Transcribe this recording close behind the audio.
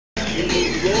in the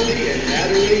glory and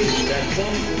adoration that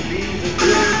comes from being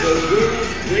considered the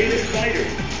world's greatest fighter.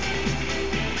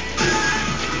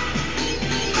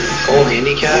 Full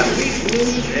handicap?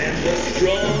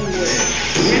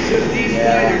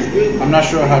 Yeah, I'm not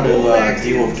sure how to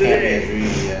deal with Cammy as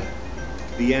really yet.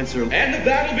 The answer. And the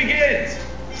battle begins.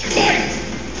 Fight!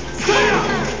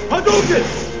 Hadouken!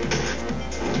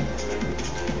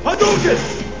 Hadouken!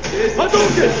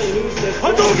 Hadouken!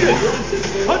 Hadouken!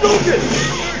 Hadouken!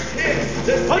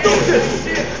 Hadouken!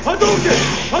 Hadouken!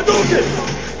 Hadouken!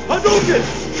 Hadouken!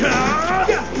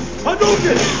 Hadouken!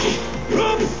 Hadouken!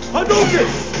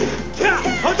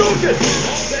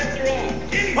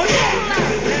 Hadouken!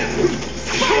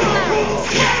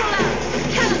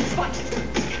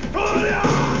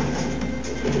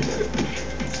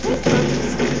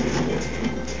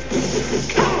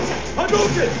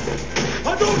 Hadouken!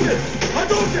 Hadouken!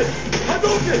 Hadouken!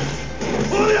 Hadouken!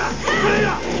 Hoya!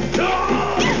 Hoya!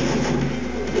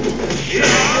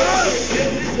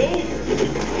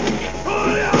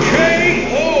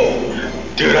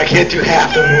 Dude, I can't do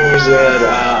half the moves that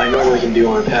I normally can do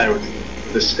on a pad with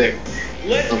the stick.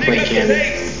 Let's I'm playing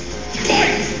Cammy.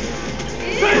 Fight!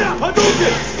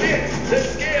 Hadouken! The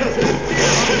scales have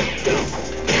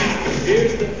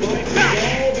Here's the fight we've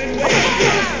all been waiting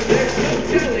for. There's no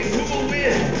telling who will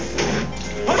win.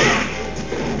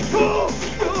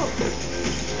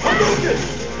 Hadouken!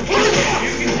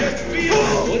 You can just feel it.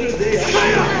 What are they up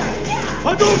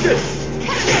Hadouken! to?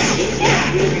 Looks like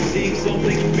we'll be seeing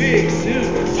something big soon.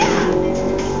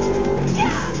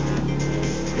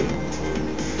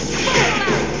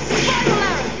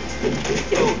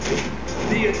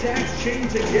 The attacks chain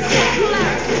together, one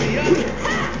after the other.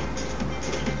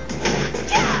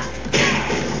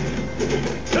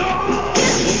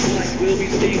 Looks like we'll be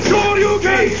seeing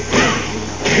Shoryuken!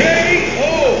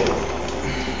 KO!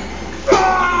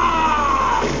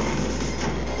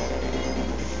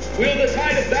 Will the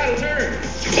tide of battle turn?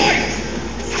 Fight!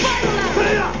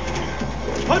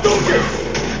 Hadouken!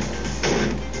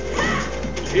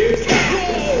 Here's the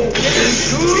blow!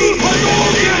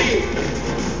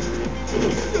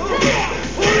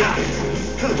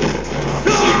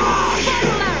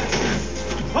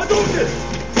 Hadouken!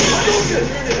 Hadouken! Hadouken!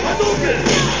 Hadouken!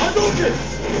 Hadouken!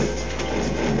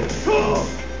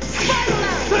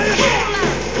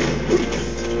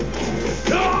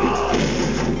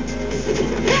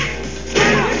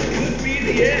 Could be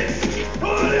the end.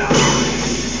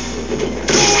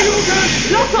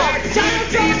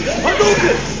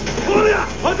 Hadouken!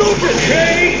 Hadouken!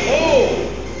 KO!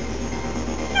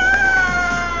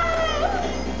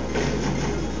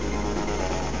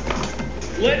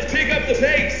 Let's pick up the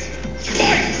pace.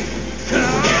 Fight!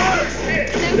 First hit.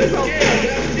 The scales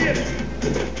have tipped.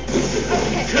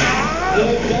 The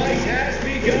fight has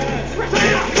begun.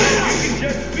 You can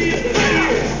just feel the fear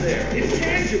out there. It's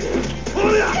tangible.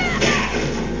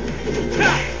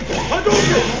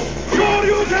 Hadouken!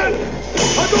 Shoryuken!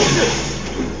 Hadouken!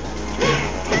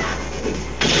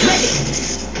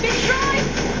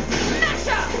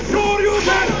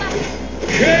 Shoryuken!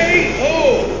 KO!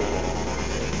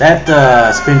 That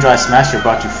spin drive smasher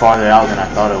brought you farther out than I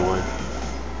thought it would.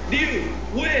 New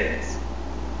wins.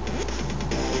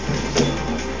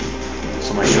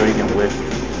 So make sure you can whip.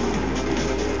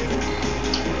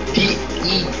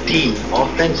 D-E-D.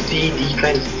 Offense D,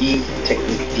 defense D,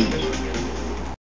 technique D.